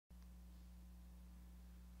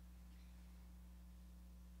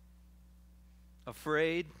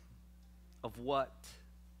Afraid of what?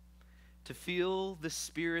 To feel the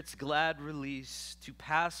Spirit's glad release, to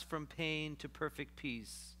pass from pain to perfect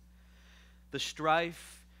peace, the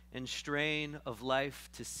strife and strain of life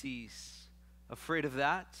to cease. Afraid of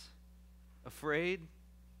that? Afraid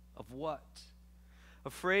of what?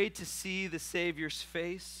 Afraid to see the Savior's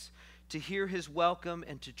face, to hear his welcome,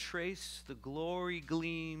 and to trace the glory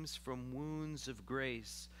gleams from wounds of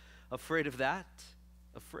grace. Afraid of that?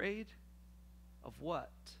 Afraid of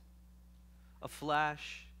what? A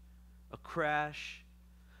flash, a crash,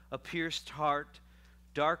 a pierced heart,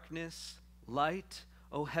 darkness, light,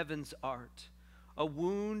 O heaven's art, a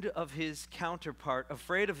wound of his counterpart.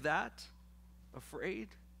 Afraid of that? Afraid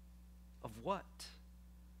of what?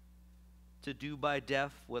 To do by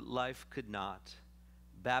death what life could not,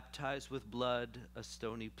 baptize with blood a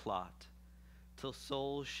stony plot, till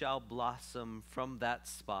souls shall blossom from that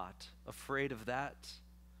spot. Afraid of that?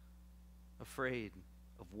 Afraid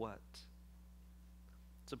of what?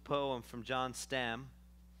 It's a poem from John Stam,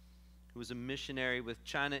 who was a missionary with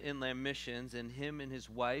China Inland Missions, and him and his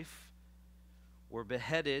wife were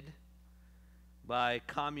beheaded by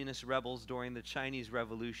communist rebels during the Chinese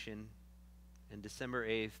Revolution on December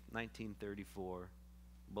 8th, 1934.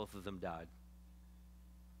 Both of them died.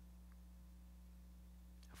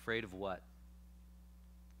 Afraid of what?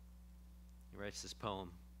 He writes this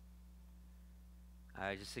poem.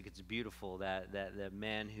 I just think it's beautiful that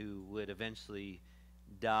man who would eventually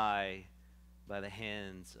die by the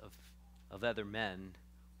hands of other men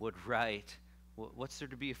would write, what's there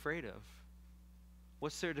to be afraid of?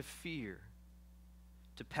 What's there to fear?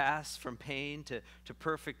 To pass from pain to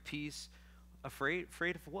perfect peace. Afraid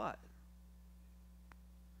of what?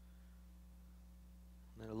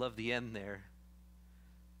 And I love the end there.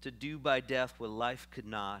 To do by death what life could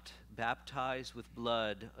not, baptize with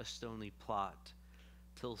blood a stony plot,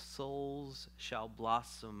 till souls shall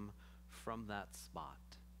blossom from that spot.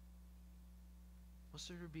 What's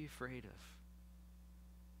there to be afraid of?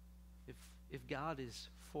 If God is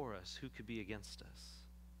for us, who could be against us?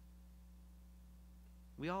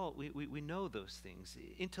 We know those things.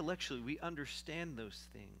 Intellectually, we understand those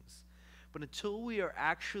things. But until we are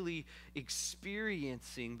actually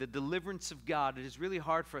experiencing the deliverance of God, it is really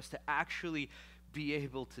hard for us to actually be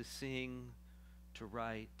able to sing, to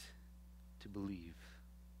write, to believe.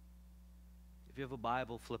 If you have a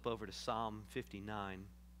Bible, flip over to Psalm 59.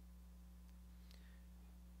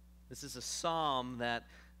 This is a psalm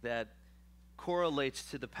that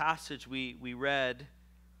correlates to the passage we read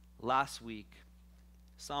last week.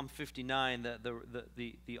 Psalm 59,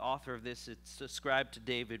 the author of this, it's ascribed to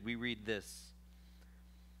David. We read this.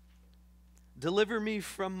 Deliver me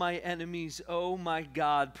from my enemies, O my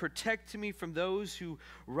God. Protect me from those who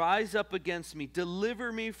rise up against me.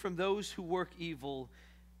 Deliver me from those who work evil,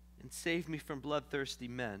 and save me from bloodthirsty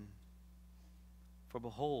men. For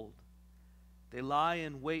behold, they lie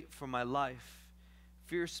in wait for my life.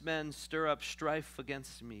 Fierce men stir up strife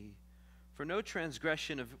against me. For no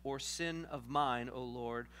transgression or sin of mine, O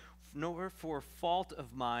Lord, nor for fault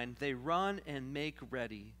of mine, they run and make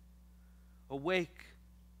ready. Awake,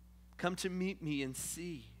 come to meet me and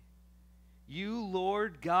see. You,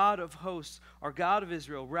 Lord, God of hosts, are God of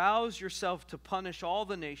Israel. Rouse yourself to punish all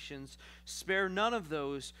the nations. Spare none of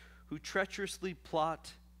those who treacherously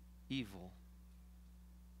plot evil.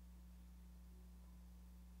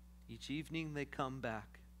 Each evening they come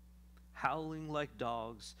back, howling like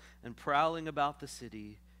dogs and prowling about the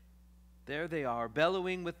city. There they are,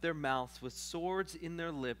 bellowing with their mouths, with swords in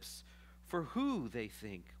their lips. For who, they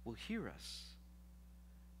think, will hear us?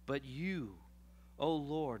 But you, O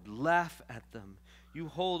Lord, laugh at them. You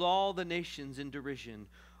hold all the nations in derision.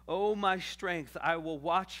 O my strength, I will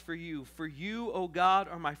watch for you. For you, O God,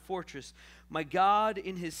 are my fortress. My God,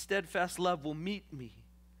 in his steadfast love, will meet me.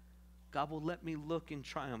 God will let me look in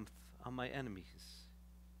triumph on my enemies.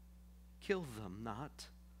 Kill them not,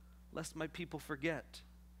 lest my people forget.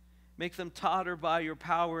 Make them totter by your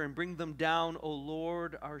power and bring them down, O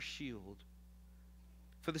Lord, our shield.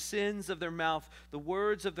 For the sins of their mouth, the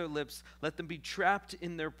words of their lips, let them be trapped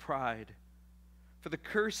in their pride. For the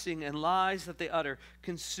cursing and lies that they utter,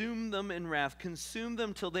 consume them in wrath, consume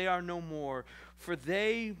them till they are no more. For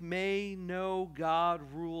they may know God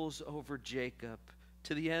rules over Jacob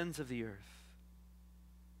to the ends of the earth.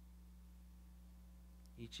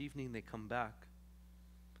 Each evening they come back,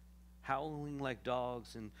 howling like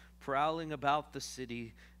dogs and prowling about the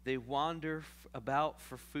city. They wander about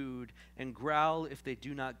for food and growl if they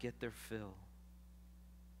do not get their fill.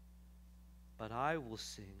 But I will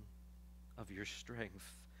sing of your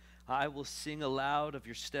strength. I will sing aloud of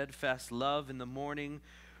your steadfast love in the morning.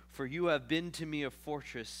 For you have been to me a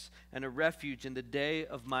fortress and a refuge in the day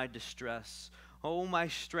of my distress. O my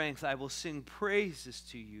strength, I will sing praises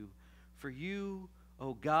to you. For you,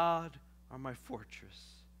 O God, are my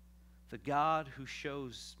fortress, the God who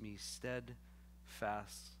shows me steadfast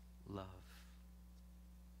love.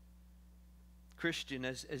 Christian,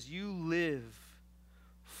 as you live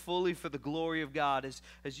fully for the glory of God,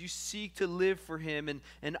 as you seek to live for Him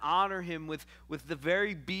and honor Him with the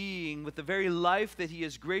very being, with the very life that He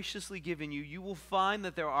has graciously given you, you will find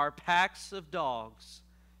that there are packs of dogs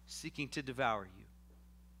seeking to devour you.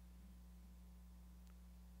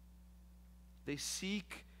 They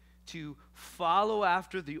seek to follow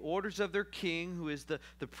after the orders of their king, who is the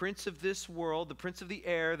prince of this world, the prince of the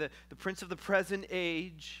air, the prince of the present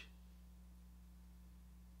age.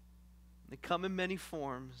 They come in many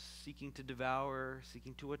forms, seeking to devour,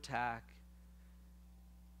 seeking to attack,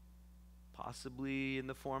 possibly in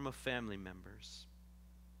the form of family members.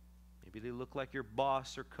 Maybe they look like your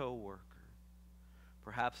boss or coworker.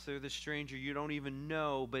 Perhaps they're the stranger you don't even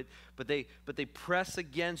know, but they press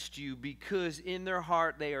against you because in their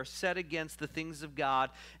heart they are set against the things of God,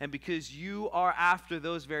 and because you are after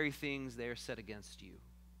those very things, they are set against you.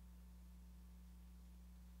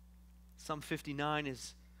 Psalm 59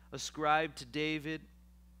 is ascribed to David.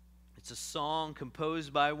 It's a song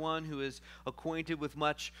composed by one who is acquainted with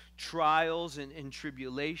much trials and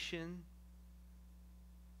tribulation.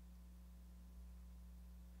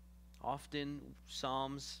 Often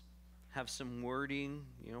Psalms have some wording,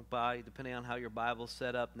 depending on how your Bible's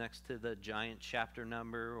set up, next to the giant chapter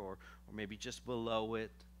number or maybe just below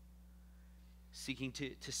it, seeking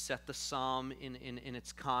to set the psalm in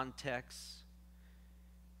its context.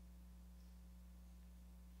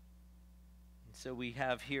 So we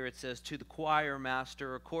have here, it says, to the choir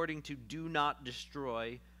master, according to do not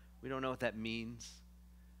destroy. We don't know what that means.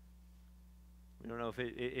 We don't know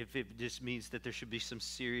if it just means that there should be some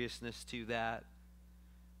seriousness to that.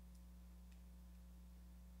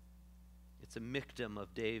 It's a miktam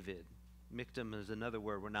of David. Miktam is another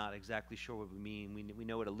word we're not exactly sure what we mean. We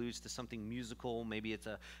know it alludes to something musical. Maybe it's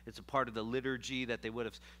a part of the liturgy that they would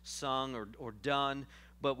have sung or done.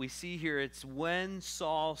 But we see here it's when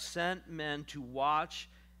Saul sent men to watch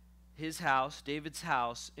his house, David's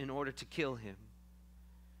house, in order to kill him,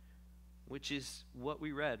 which is what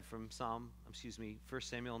we read from 1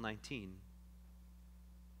 Samuel 19.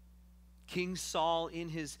 King Saul, in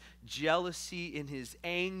his jealousy, in his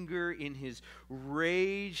anger, in his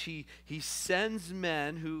rage, he sends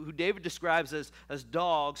men who David describes as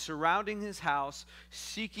dogs surrounding his house,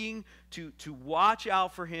 seeking to watch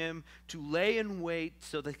out for him, to lay in wait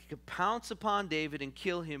so they could pounce upon David and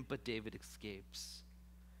kill him, but David escapes.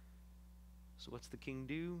 So what's the king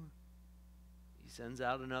do? He sends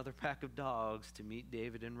out another pack of dogs to meet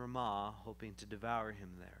David in Ramah, hoping to devour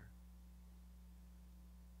him there.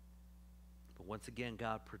 But once again,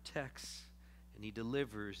 God protects and He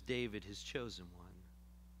delivers David, His chosen one.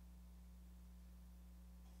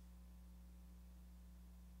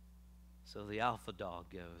 So the alpha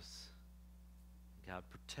dog goes. God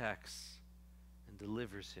protects and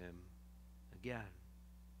delivers him again.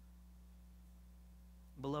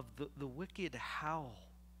 Beloved, the wicked howl.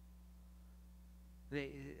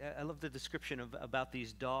 I love the description about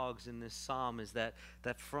these dogs in this psalm, is that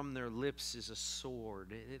from their lips is a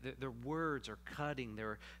sword. Their words are cutting.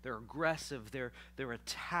 They're aggressive. They're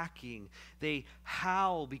attacking. They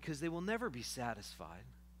howl because they will never be satisfied.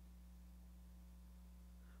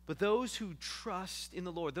 But those who trust in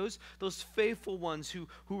the Lord, those faithful ones who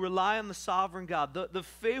rely on the sovereign God, the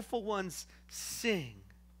faithful ones sing.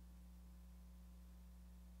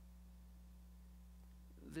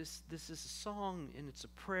 This is a song and it's a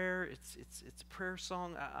prayer. It's a prayer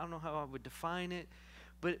song. I don't know how I would define it,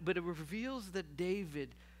 but it reveals that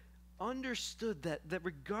David understood that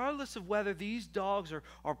regardless of whether these dogs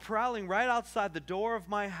are prowling right outside the door of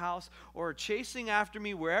my house or chasing after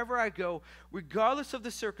me wherever I go, regardless of the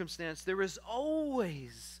circumstance, there is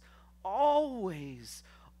always hope,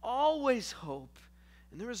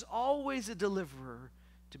 and there is always a deliverer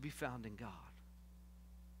to be found in God.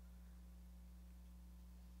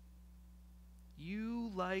 You,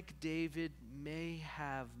 like David, may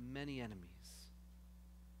have many enemies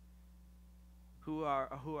who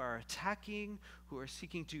are attacking, who are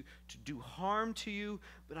seeking to do harm to you,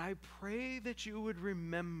 but I pray that you would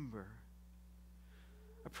remember.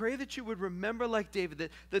 I pray that you would remember, like David,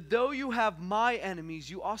 that though you have my enemies,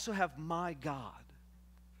 you also have my God.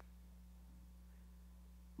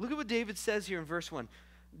 Look at what David says here in verse 1.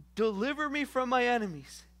 Deliver me from my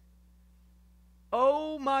enemies.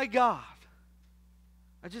 Oh my God.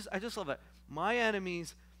 I just love that. My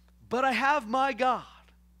enemies, but I have my God.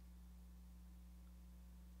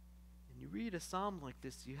 read a psalm like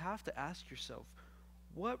this, you have to ask yourself,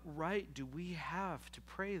 what right do we have to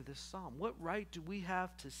pray this psalm? What right do we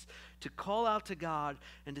have to call out to God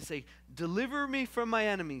and to say, deliver me from my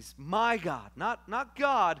enemies, my God, not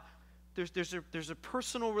God. There's a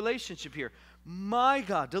personal relationship here. My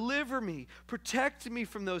God, deliver me, protect me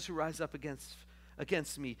from those who rise up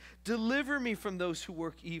against me. Deliver me from those who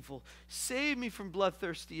work evil. Save me from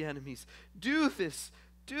bloodthirsty enemies. Do this,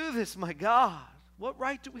 my God. What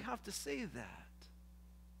right do we have to say that?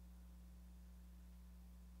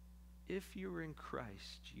 If you're in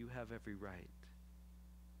Christ, you have every right.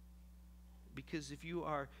 Because if you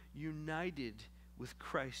are united with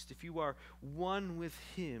Christ, if you are one with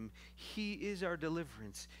Him, He is our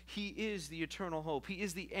deliverance. He is the eternal hope. He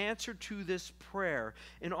is the answer to this prayer.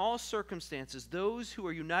 In all circumstances, those who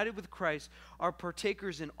are united with Christ are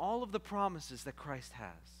partakers in all of the promises that Christ has.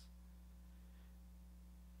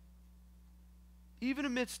 Even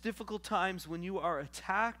amidst difficult times when you are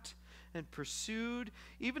attacked and pursued,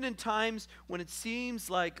 even in times when it seems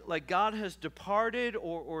like God has departed,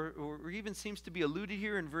 or even seems to be alluded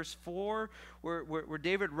here in verse 4, where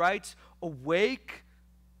David writes, awake,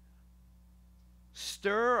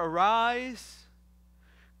 stir, arise,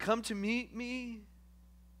 come to meet me.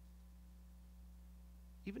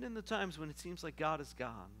 Even in the times when it seems like God is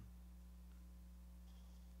gone,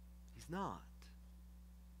 He's not.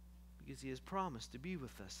 Because He has promised to be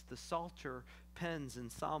with us. The Psalter pens in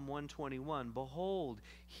Psalm 121, behold,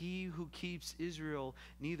 He who keeps Israel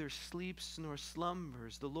neither sleeps nor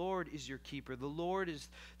slumbers. The Lord is your keeper. The Lord is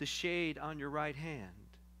the shade on your right hand.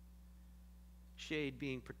 Shade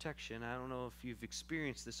being protection. I don't know if you've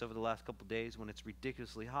experienced this over the last couple days when it's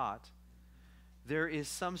ridiculously hot. There is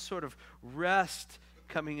some sort of rest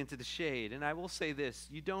coming into the shade. And I will say this,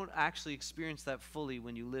 you don't actually experience that fully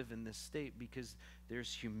when you live in this state because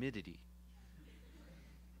there's humidity.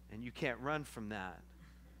 And you can't run from that.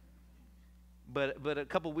 But a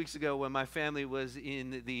couple weeks ago when my family was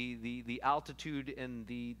in the altitude and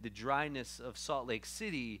the dryness of Salt Lake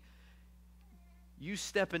City, you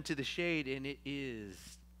step into the shade and it is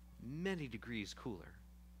many degrees cooler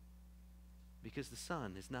because the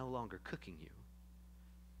sun is no longer cooking you.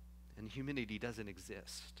 And humidity doesn't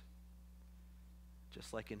exist,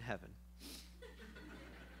 just like in heaven.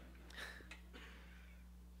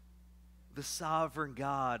 The sovereign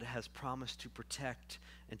God has promised to protect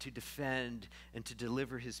and to defend and to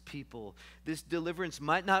deliver His people. This deliverance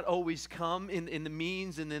might not always come in the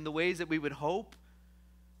means and in the ways that we would hope.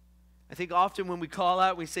 I think often when we call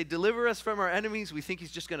out, we say, deliver us from our enemies, we think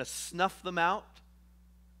He's just going to snuff them out.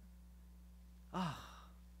 Ah,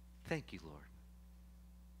 thank you, Lord.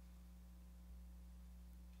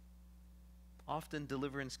 Often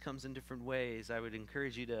deliverance comes in different ways. I would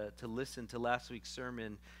encourage you to listen to last week's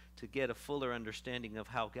sermon to get a fuller understanding of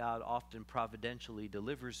how God often providentially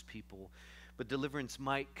delivers people. But deliverance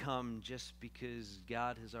might come just because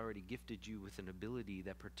God has already gifted you with an ability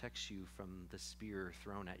that protects you from the spear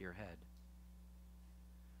thrown at your head.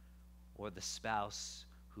 Or the spouse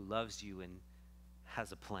who loves you and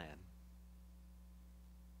has a plan.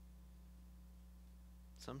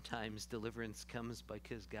 Sometimes deliverance comes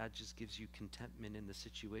because God just gives you contentment in the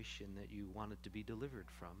situation that you wanted to be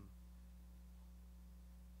delivered from.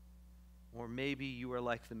 Or maybe you are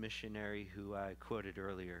like the missionary who I quoted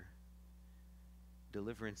earlier.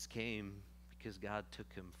 Deliverance came because God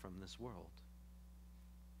took him from this world.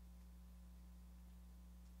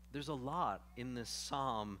 There's a lot in this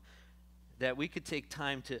psalm that we could take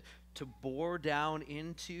time to bore down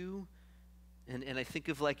into. And I think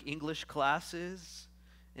of like English classes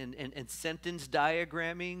and sentence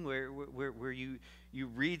diagramming where you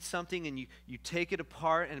read something and you take it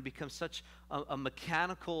apart and it becomes such a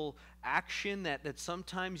mechanical action that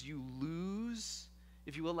sometimes you lose,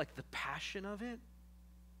 if you will, like the passion of it.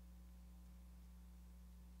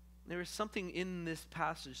 There is something in this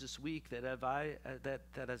passage this week that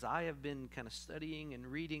as I have been kind of studying and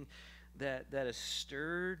reading that has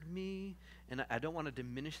stirred me, and I don't want to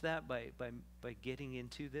diminish that by getting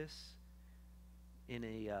into this in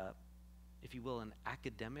a, if you will, an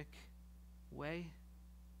academic way.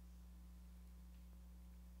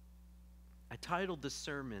 I titled the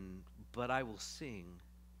sermon, "But I Will Sing,"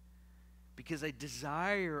 because I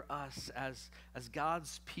desire us as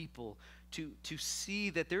God's people to see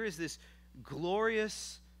that there is this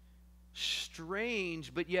glorious,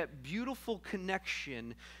 strange, but yet beautiful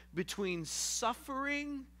connection between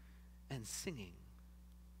suffering and singing.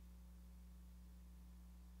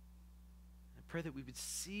 I pray that we would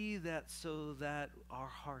see that so that our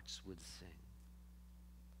hearts would sing.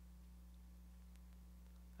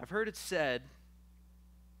 I've heard it said,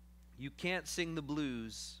 you can't sing the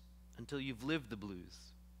blues until you've lived the blues.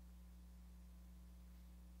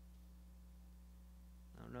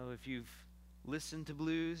 I don't know if you've listened to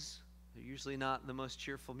blues. They're usually not the most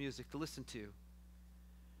cheerful music to listen to.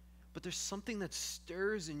 But there's something that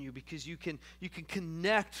stirs in you because you can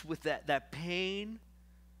connect with that pain.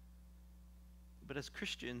 But as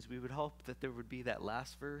Christians, we would hope that there would be that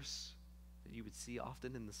last verse that you would see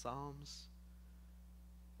often in the Psalms,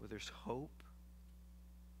 where there's hope.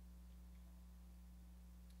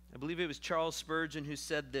 I believe it was Charles Spurgeon who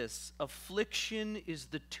said this: affliction is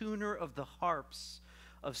the tuner of the harps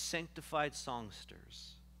of sanctified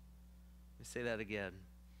songsters. Let me say that again.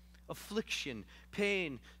 Affliction,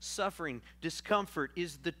 pain, suffering, discomfort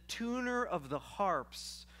is the tuner of the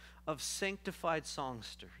harps of sanctified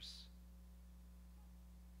songsters.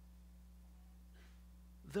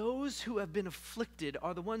 Those who have been afflicted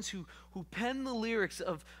are the ones who pen the lyrics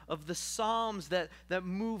of the psalms that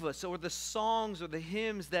move us, or the songs or the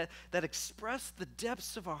hymns that express the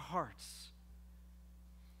depths of our hearts.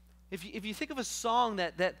 If you think of a song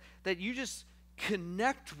that you just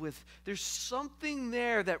connect with, there's something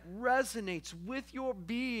there that resonates with your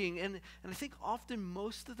being. And I think often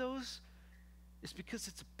most of those is because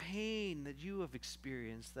it's a pain that you have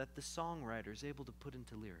experienced that the songwriter is able to put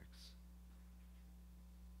into lyrics.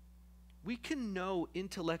 We can know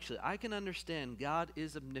intellectually. I can understand God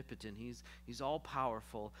is omnipotent. He's all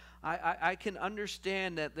powerful. I can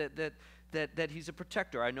understand that he's a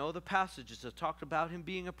protector. I know the passages that talk about him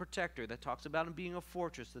being a protector, that talks about him being a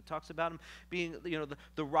fortress, that talks about him being,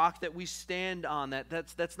 the rock that we stand on,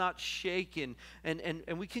 that's not shaken. And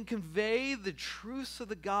we can convey the truths of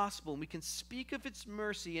the gospel, and we can speak of its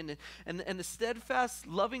mercy and the steadfast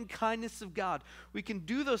loving kindness of God. We can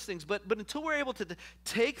do those things, but until we're able to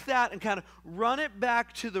take that and kind of run it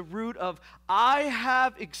back to the root of, I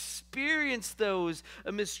have experienced those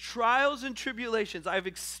amidst trials and tribulations. I've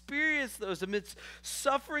experienced those amidst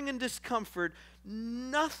suffering and discomfort.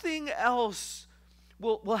 Nothing else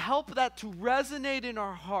will help that to resonate in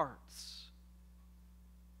our hearts.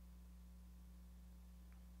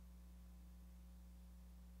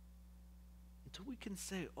 Until we can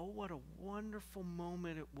say, oh, what a wonderful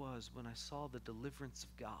moment it was when I saw the deliverance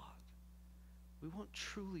of God. We won't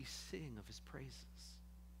truly sing of his praises.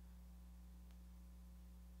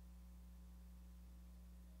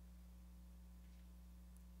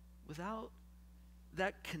 Without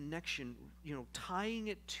that connection, tying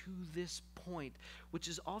it to this point, which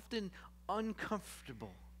is often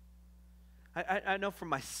uncomfortable. I know for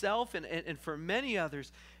myself and for many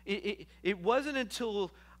others, it wasn't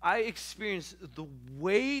until I experienced the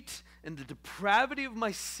weight and the depravity of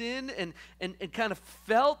my sin and kind of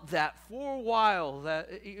felt that for a while. That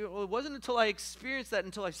it wasn't until I experienced that,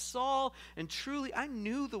 until I saw and truly I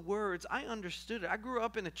knew the words, I understood it. I grew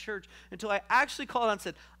up in a church until I actually called out and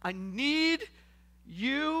said, I need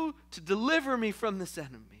you to deliver me from this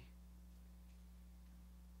enemy.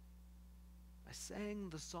 I sang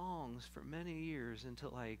the songs for many years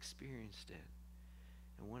until I experienced it.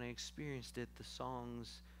 And when I experienced it, the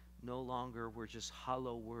songs no longer were just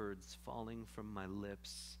hollow words falling from my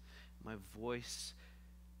lips. My voice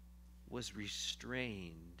was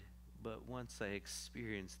restrained, but once I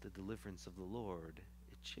experienced the deliverance of the Lord,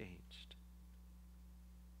 it changed.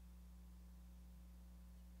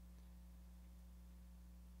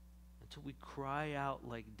 Until we cry out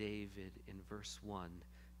like David in verse 1,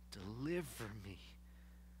 deliver me.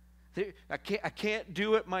 I can't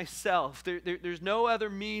do it myself. There's no other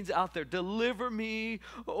means out there. Deliver me,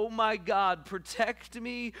 oh my God. Protect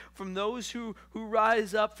me from those who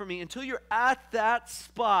rise up for me. Until you're at that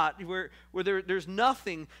spot where there's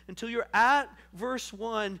nothing, until you're at verse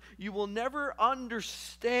 1, you will never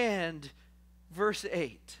understand verse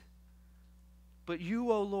 8. But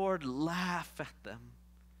you, O Lord, laugh at them,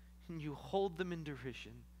 and you hold them in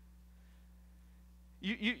derision.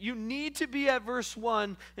 You need to be at verse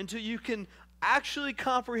 1 until you can actually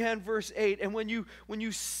comprehend verse 8. And when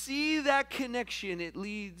you see that connection, it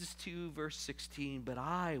leads to verse 16. But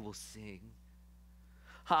I will sing.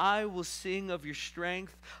 I will sing of your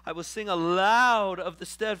strength. I will sing aloud of the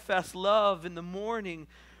steadfast love in the morning.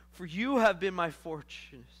 For you have been my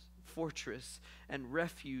fortress and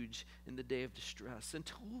refuge in the day of distress.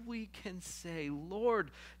 Until we can say, Lord,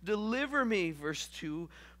 deliver me, verse 2,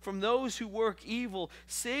 from those who work evil.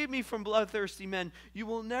 Save me from bloodthirsty men. You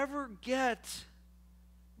will never get,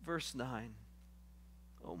 verse 9,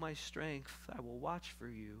 O my strength, I will watch for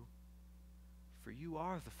you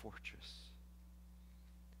are the fortress.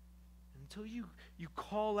 until you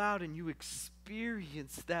call out and you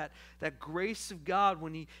experience that grace of God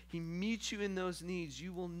when he meets you in those needs,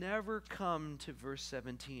 you will never come to verse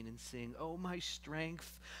 17 and sing, "Oh, my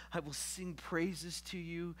strength, I will sing praises to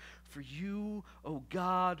you, for you, O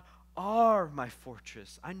God, are my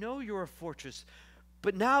fortress." I know you're a fortress,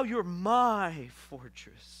 but now you're my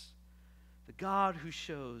fortress. The God who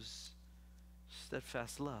shows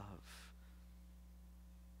steadfast love.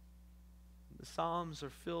 The Psalms are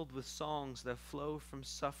filled with songs that flow from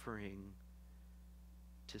suffering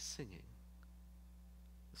to singing.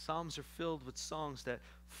 The Psalms are filled with songs that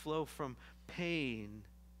flow from pain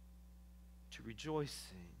to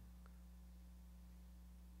rejoicing.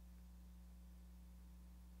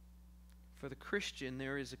 For the Christian,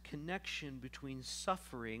 there is a connection between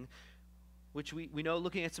suffering, which we know,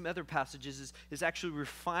 looking at some other passages, is actually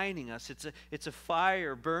refining us. It's a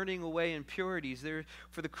fire burning away impurities.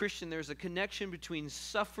 For the Christian, there's a connection between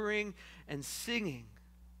suffering and singing.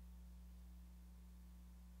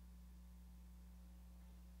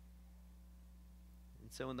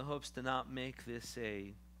 And so in the hopes to not make this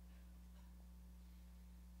a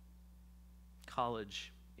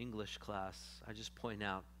college English class, I just point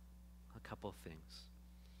out a couple of things.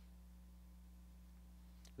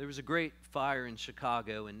 There was a great fire in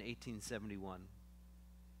Chicago in 1871,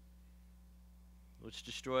 which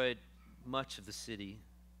destroyed much of the city,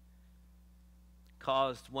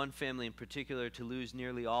 caused one family in particular to lose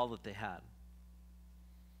nearly all that they had.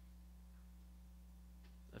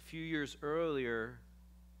 A few years earlier,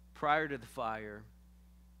 prior to the fire,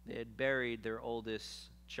 they had buried their oldest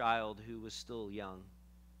child who was still young.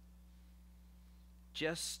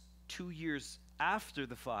 Just 2 years after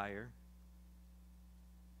the fire,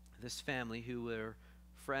 this family, who were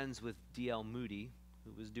friends with D.L. Moody,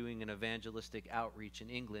 who was doing an evangelistic outreach in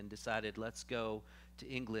England, decided, let's go to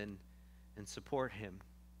England and support him.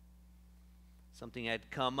 Something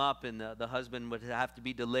had come up, and the husband would have to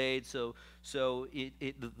be delayed, so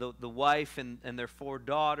the wife and their 4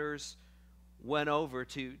 daughters went over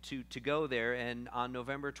to go there, and on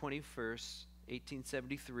November 21st,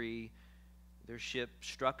 1873, their ship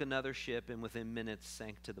struck another ship and within minutes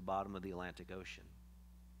sank to the bottom of the Atlantic Ocean.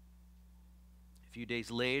 A few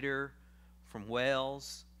days later, from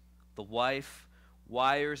Wales, the wife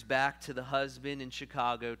wires back to the husband in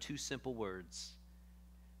Chicago 2 simple words: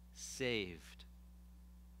 saved,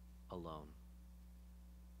 alone.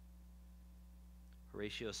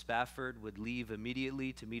 Horatio Spafford would leave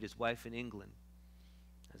immediately to meet his wife in England.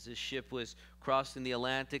 As his ship was crossing the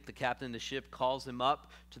Atlantic, the captain of the ship calls him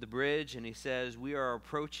up to the bridge and he says, "We are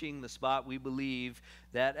approaching the spot we believe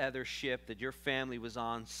that other ship that your family was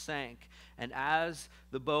on sank." And as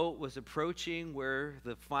the boat was approaching where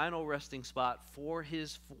the final resting spot for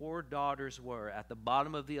his 4 daughters were, at the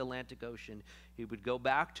bottom of the Atlantic Ocean, he would go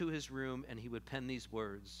back to his room and he would pen these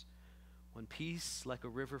words: "When peace like a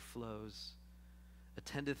river flows,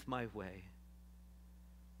 attendeth my way.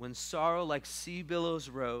 When sorrow like sea billows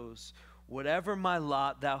rose, whatever my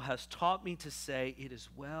lot, thou hast taught me to say, it is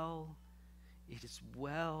well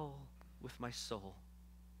with my soul.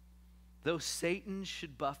 Though Satan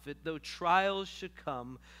should buffet, though trials should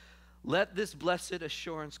come, let this blessed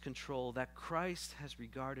assurance control that Christ has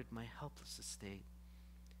regarded my helpless estate,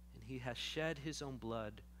 and he has shed his own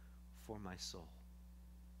blood for my soul."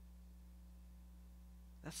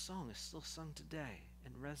 That song is still sung today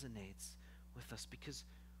and resonates with us because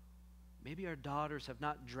maybe our daughters have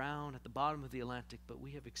not drowned at the bottom of the Atlantic, but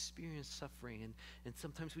we have experienced suffering, and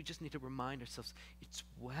sometimes we just need to remind ourselves, it's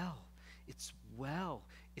well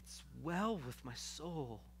with my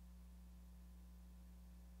soul.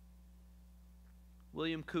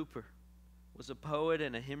 William Cowper was a poet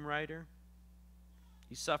and a hymn writer.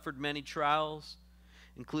 He suffered many trials,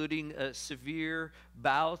 including severe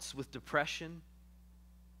bouts with depression.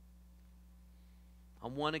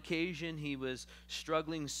 On one occasion, he was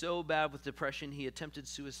struggling so bad with depression, he attempted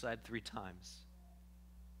suicide 3 times.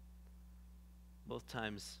 Both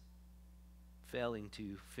times failing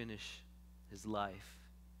to finish his life.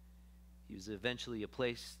 He was eventually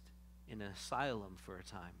placed in an asylum for a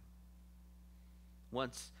time.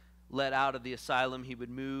 Once let out of the asylum, he would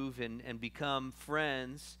move and become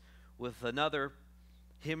friends with another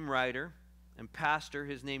hymn writer and pastor,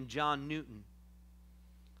 his name John Newton.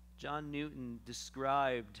 John Newton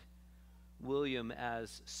described William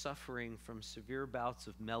as suffering from severe bouts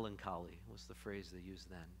of melancholy, was the phrase they used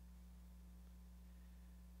then.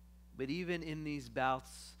 But even in these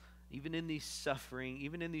bouts, even in these suffering,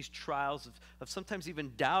 even in these trials of sometimes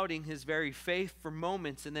even doubting his very faith for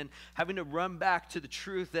moments, and then having to run back to the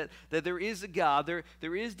truth that there is a God,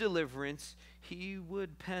 there is deliverance, he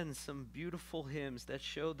would pen some beautiful hymns that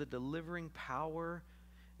show the delivering power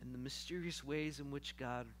and the mysterious ways in which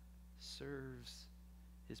God serves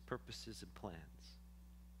his purposes and plans.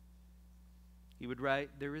 He would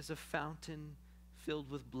write, "There is a fountain filled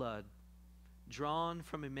with blood, drawn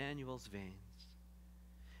from Emmanuel's veins,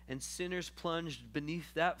 and sinners plunged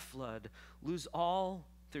beneath that flood lose all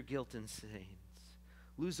their guilt and stains,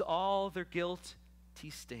 lose all their guilty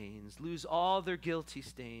stains, lose all their guilty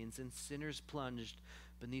stains, and sinners plunged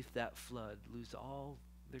beneath that flood lose all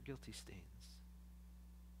their guilty stains."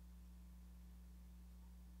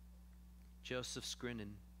 Joseph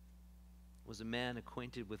Scrinnon was a man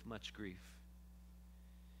acquainted with much grief.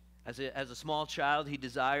 As a small child, he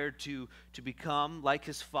desired to become, like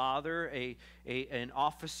his father, an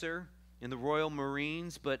officer in the Royal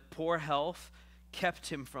Marines, but poor health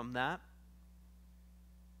kept him from that.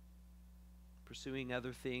 Pursuing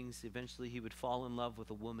other things, eventually he would fall in love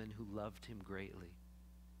with a woman who loved him greatly.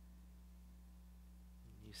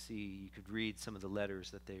 You see, you could read some of the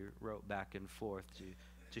letters that they wrote back and forth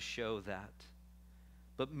to show that.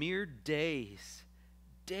 But mere days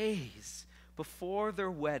before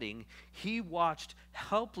their wedding, he watched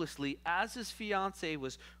helplessly as his fiancée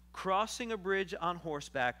was crossing a bridge on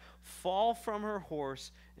horseback, fall from her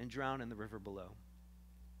horse, and drown in the river below.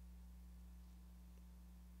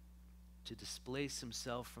 To displace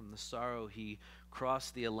himself from the sorrow, he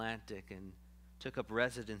crossed the Atlantic and took up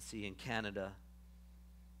residency in Canada.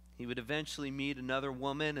 He would eventually meet another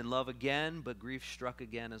woman and love again, but grief struck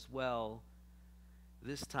again as well.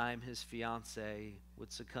 This time, his fiancée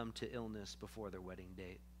would succumb to illness before their wedding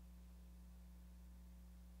date.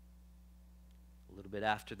 A little bit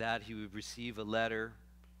after that, he would receive a letter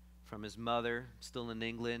from his mother, still in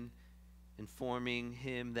England, informing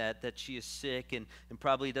him that she is sick and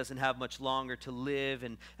probably doesn't have much longer to live,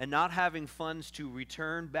 and not having funds to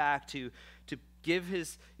return back to give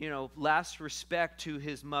his last respect to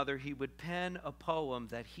his mother. He would pen a poem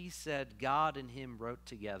that he said God and him wrote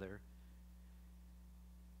together.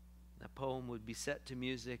 That poem would be set to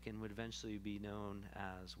music and would eventually be known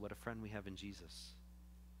as "What a Friend We Have in Jesus."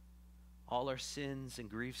 All our sins and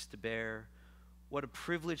griefs to bear, what a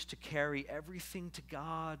privilege to carry everything to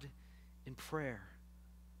God in prayer.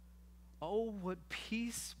 Oh, what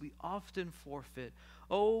peace we often forfeit.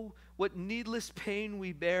 Oh, what needless pain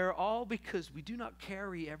we bear, all because we do not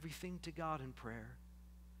carry everything to God in prayer.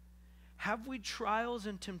 Have we trials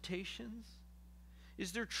and temptations?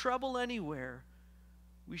 Is there trouble anywhere?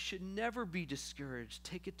 We should never be discouraged.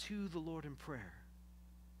 Take it to the Lord in prayer.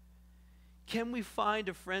 Can we find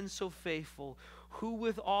a friend so faithful who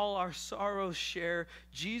with all our sorrows share?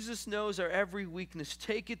 Jesus knows our every weakness.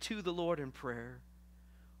 Take it to the Lord in prayer.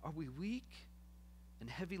 Are we weak and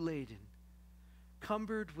heavy laden,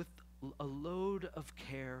 cumbered with a load of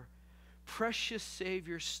care? Precious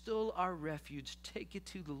Savior, still our refuge. Take it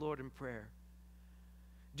to the Lord in prayer.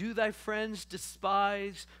 Do thy friends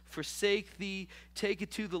despise, forsake thee? Take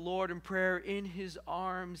it to the Lord in prayer. In his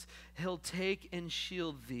arms he'll take and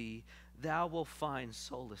shield thee. Thou wilt find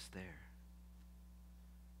solace there.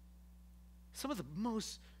 Some of the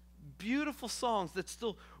most beautiful songs that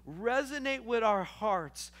still resonate with our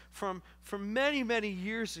hearts from many, many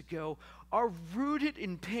years ago are rooted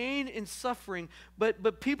in pain and suffering.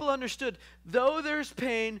 But people understood, though there's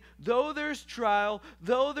pain, though there's trial,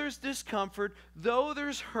 though there's discomfort, though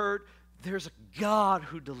there's hurt, there's a God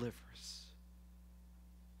who delivers.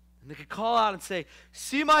 And they could call out and say,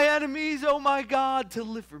 "See my enemies, oh my God,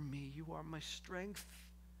 deliver me. You are my strength."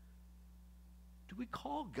 Do we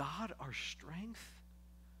call God our strength?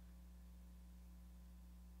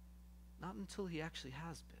 Not until he actually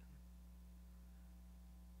has been.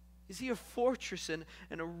 Is he a fortress and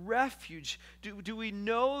a refuge? Do we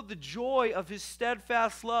know the joy of his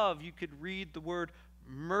steadfast love? You could read the word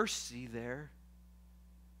mercy there.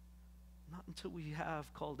 Not until we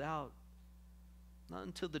have called out. Not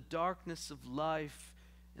until the darkness of life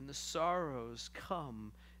and the sorrows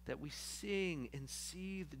come that we sing and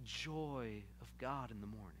see the joy of God in the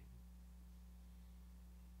morning.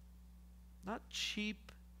 Not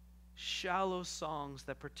cheap, shallow songs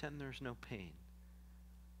that pretend there's no pain.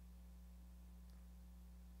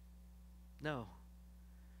 No.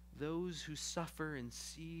 Those who suffer and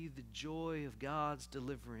see the joy of God's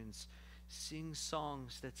deliverance sing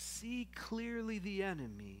songs that see clearly the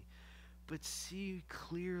enemy, but see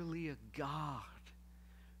clearly a God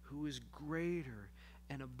who is greater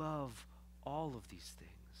and above all of these things.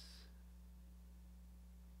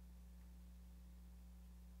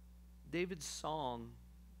 David's song,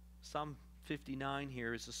 Psalm 59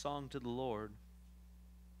 here, is a song to the Lord.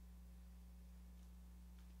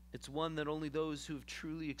 It's one that only those who have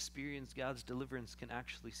truly experienced God's deliverance can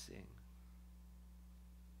actually sing.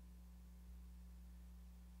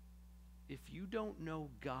 If you don't know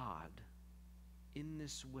God in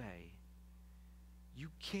this way, you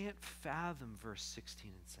can't fathom verse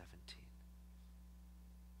 16 and 17.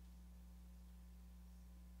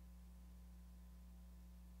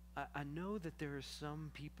 I know that there are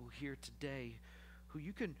some people here today who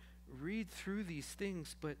you can read through these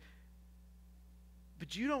things, but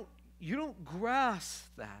you don't grasp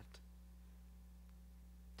that.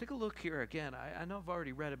 Take a look here again. I know I've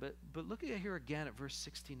already read it, but look at here again at verse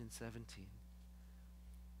 16 and 17.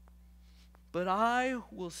 But I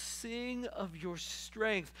will sing of your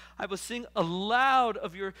strength. I will sing aloud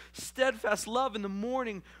of your steadfast love in the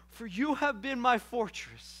morning, for you have been my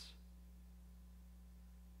fortress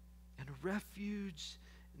and a refuge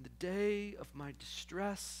in the day of my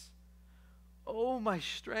distress. O my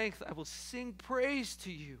strength, I will sing praise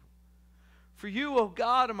to you. For you, O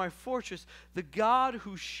God, are my fortress, the God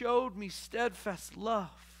who showed me steadfast love.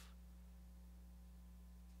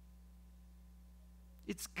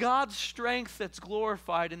 It's God's strength that's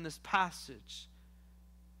glorified in this passage,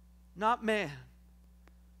 not man.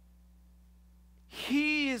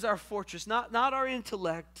 He is our fortress, not our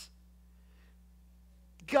intellect.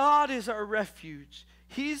 God is our refuge.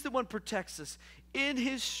 He's the one who protects us. In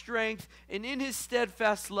his strength and in his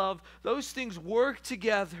steadfast love, those things work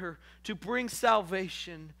together to bring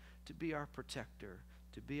salvation, to be our protector,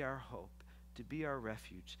 to be our hope, to be our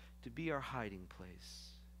refuge, to be our hiding place.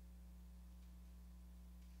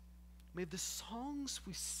 May the songs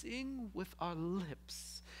we sing with our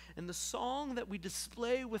lips and the song that we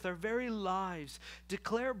display with our very lives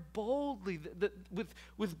declare boldly,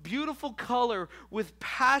 with beautiful color, with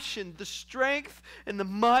passion, the strength and the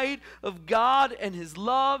might of God and his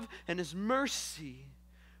love and his mercy.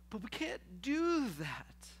 But we can't do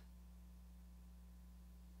that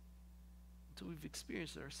until we've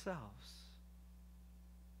experienced it ourselves.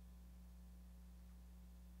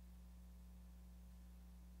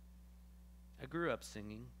 I grew up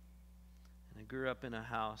singing, and I grew up in a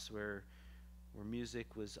house where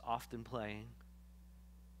music was often playing.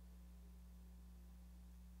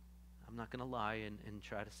 I'm not going to lie and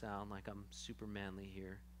try to sound like I'm super manly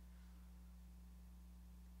here.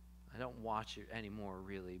 I don't watch it anymore,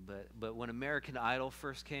 really, but when American Idol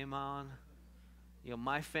first came on,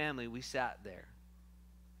 my family, we sat there,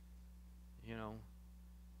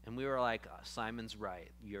 and we were like, Simon's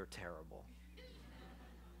right, you're terrible.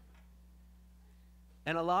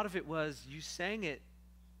 And a lot of it was, you sang it,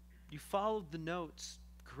 you followed the notes,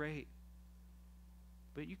 great.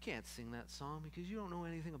 But you can't sing that song because you don't know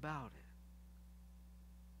anything about it.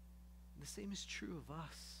 And the same is true of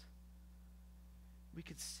us. We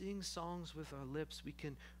could sing songs with our lips, we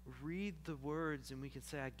can read the words, and we can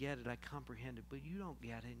say, I get it, I comprehend it. But you don't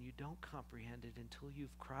get it, and you don't comprehend it until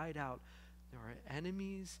you've cried out, there are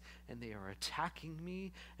enemies, and they are attacking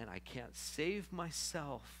me, and I can't save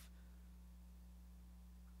myself.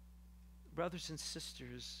 Brothers and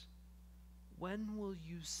sisters, when will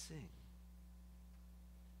you sing?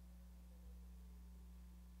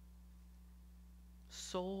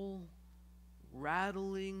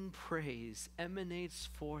 Soul-rattling praise emanates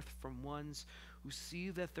forth from ones who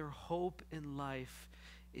see that their hope in life,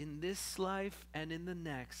 in this life and in the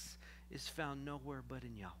next, is found nowhere but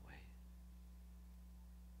in Yahweh.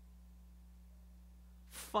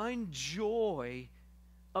 Find joy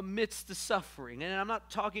amidst the suffering. And I'm not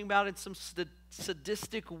talking about it in some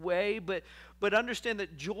sadistic way, but understand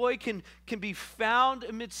that joy can be found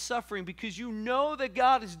amidst suffering because you know that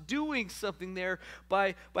God is doing something there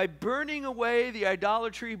by burning away the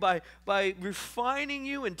idolatry, by refining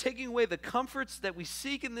you and taking away the comforts that we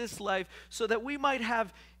seek in this life so that we might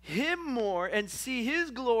have him more and see his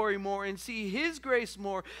glory more and see his grace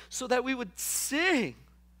more so that we would sing.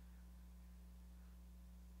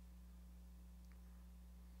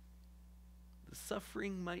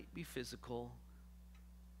 Suffering might be physical,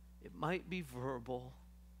 it might be verbal,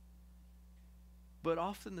 but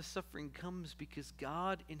often the suffering comes because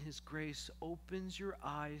God in his grace opens your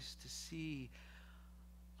eyes to see,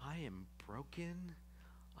 I am broken,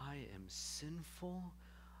 I am sinful,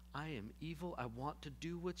 I am evil, I want to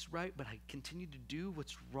do what's right, but I continue to do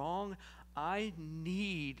what's wrong. I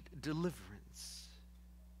need deliverance.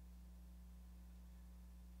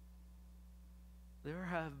 There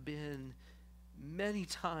have been many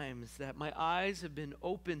times that my eyes have been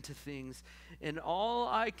open to things, and all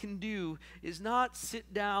I can do is not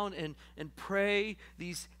sit down and pray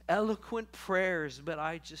these eloquent prayers, but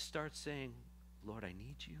I just start saying, Lord, I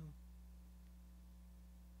need you.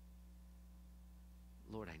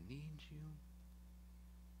 Lord, I need you.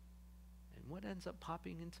 And what ends up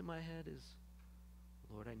popping into my head is,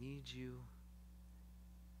 Lord, I need you.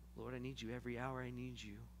 Lord, I need you every hour. I need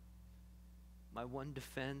you. My one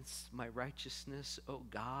defense, my righteousness, oh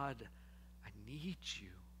God, I need you.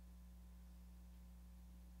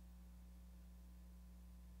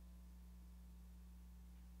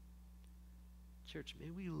 Church, may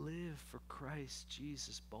we live for Christ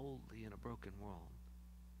Jesus boldly in a broken world.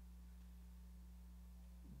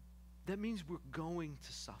 That means we're going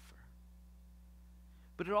to suffer.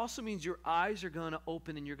 But it also means your eyes are going to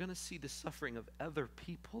open and you're going to see the suffering of other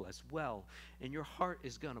people as well. And your heart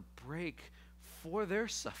is going to break for their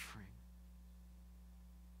suffering.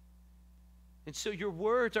 And so your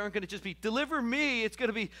words aren't going to just be, deliver me. It's going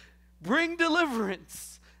to be, bring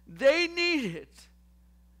deliverance. They need it.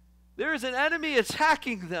 There is an enemy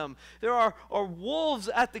attacking them. There are wolves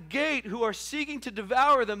at the gate who are seeking to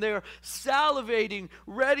devour them. They are salivating,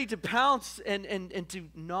 ready to pounce and to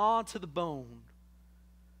gnaw to the bone.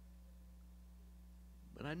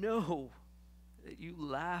 But I know that you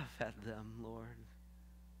laugh at them, Lord.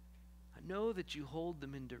 I know that you hold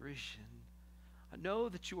them in derision. I know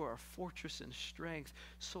that you are a fortress and strength,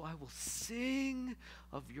 so I will sing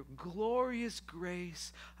of your glorious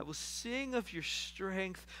grace. I will sing of your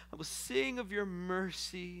strength. I will sing of your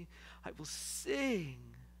mercy. I will sing.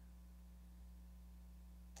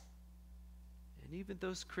 And even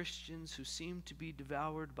those Christians who seem to be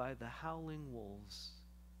devoured by the howling wolves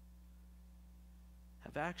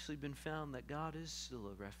have actually been found that God is still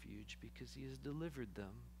a refuge because he has delivered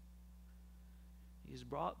them. He has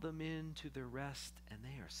brought them into their rest, and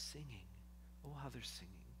they are singing. Oh, how they're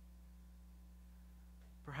singing.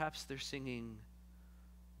 Perhaps they're singing,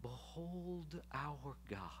 behold our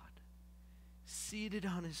God, seated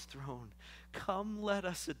on his throne. Come, let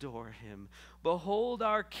us adore him. Behold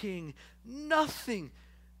our King. Nothing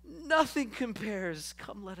compares.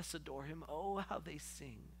 Come, let us adore him. Oh, how they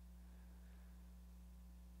sing.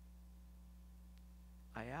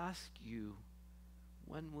 I ask you,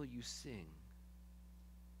 when will you sing?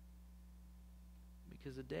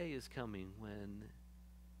 Because a day is coming when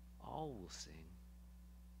all will sing.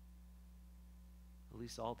 At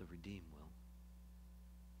least all the redeemed will.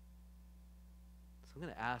 So I'm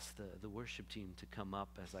going to ask the worship team to come up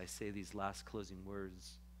as I say these last closing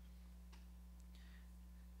words.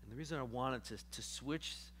 And the reason I wanted to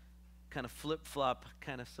switch, kind of flip-flop,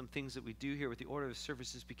 kind of some things that we do here with the order of the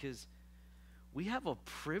service is because we have a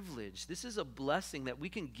privilege. This is a blessing that we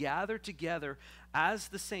can gather together as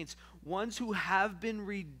the saints, ones who have been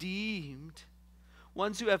redeemed,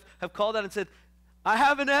 ones who have called out and said, I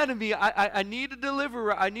have an enemy. I need a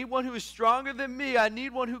deliverer. I need one who is stronger than me. I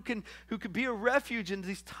need one who can be a refuge in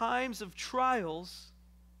these times of trials.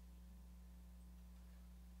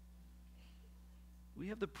 We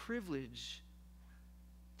have the privilege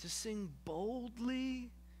to sing boldly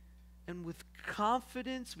and with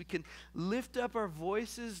confidence. We can lift up our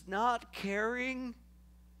voices, not caring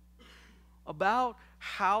about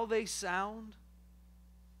how they sound,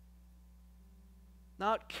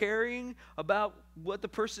 not caring about what the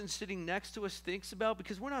person sitting next to us thinks about,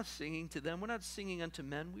 because we're not singing to them. We're not singing unto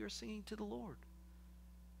men. We are singing to the Lord.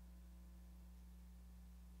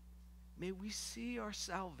 May we see our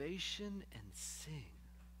salvation and sing.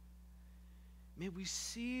 May we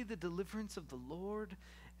see the deliverance of the Lord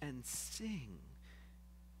and sing.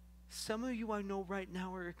 Some of you I know right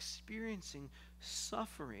now are experiencing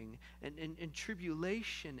suffering and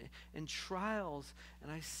tribulation and trials.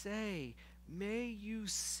 And I say, may you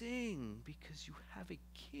sing because you have a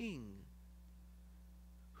King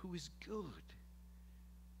who is good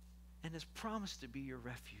and has promised to be your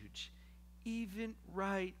refuge even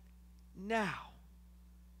right now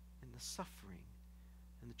in the suffering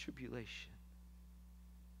and the tribulation.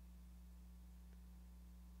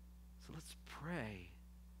 So let's pray,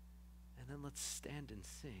 and then let's stand and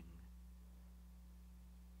sing.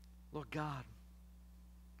 Lord God,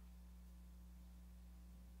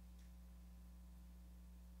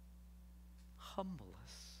 humble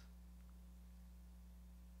us.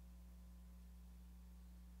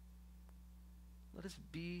 Let us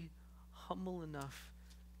be humble enough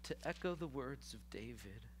to echo the words of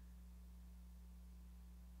David.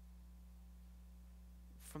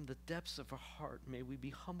 From the depths of our heart, may we be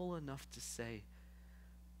humble enough to say,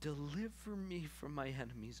 deliver me from my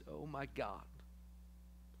enemies, oh my God.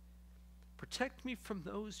 Protect me from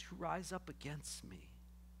those who rise up against me.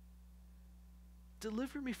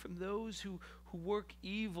 Deliver me from those who work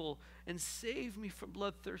evil, and save me from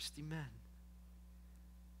bloodthirsty men.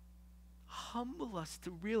 Humble us to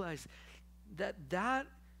realize that that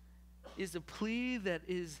is a plea that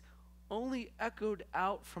is only echoed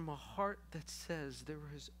out from a heart that says there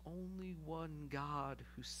is only one God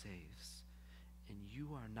who saves, and you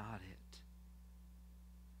are not it.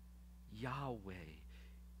 Yahweh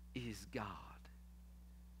is God,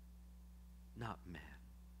 not man.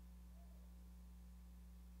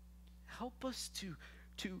 Help us to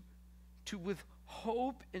with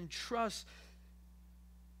hope and trust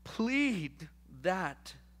plead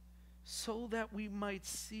that, so that we might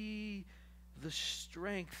see the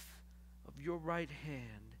strength of your right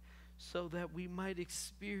hand, so that we might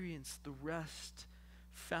experience the rest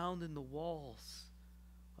found in the walls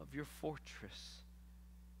of your fortress,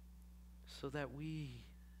 so that we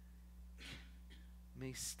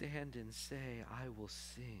may stand and say, I will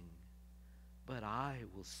sing, but I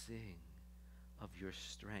will sing of your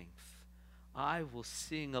strength. I will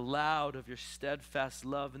sing aloud of your steadfast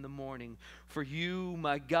love in the morning. For you,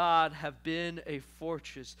 my God, have been a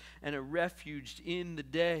fortress and a refuge in the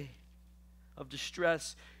day of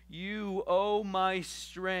distress. You, O my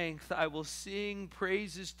strength, I will sing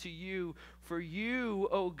praises to you. For you,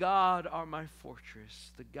 O God, are my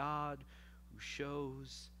fortress, the God who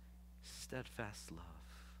shows steadfast love.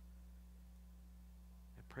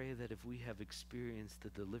 I pray that if we have experienced the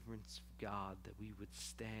deliverance of God, that we would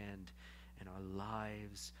stand and our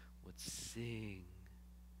lives would sing.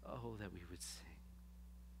 Oh, that we would sing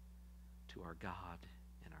to our God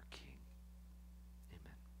and our King.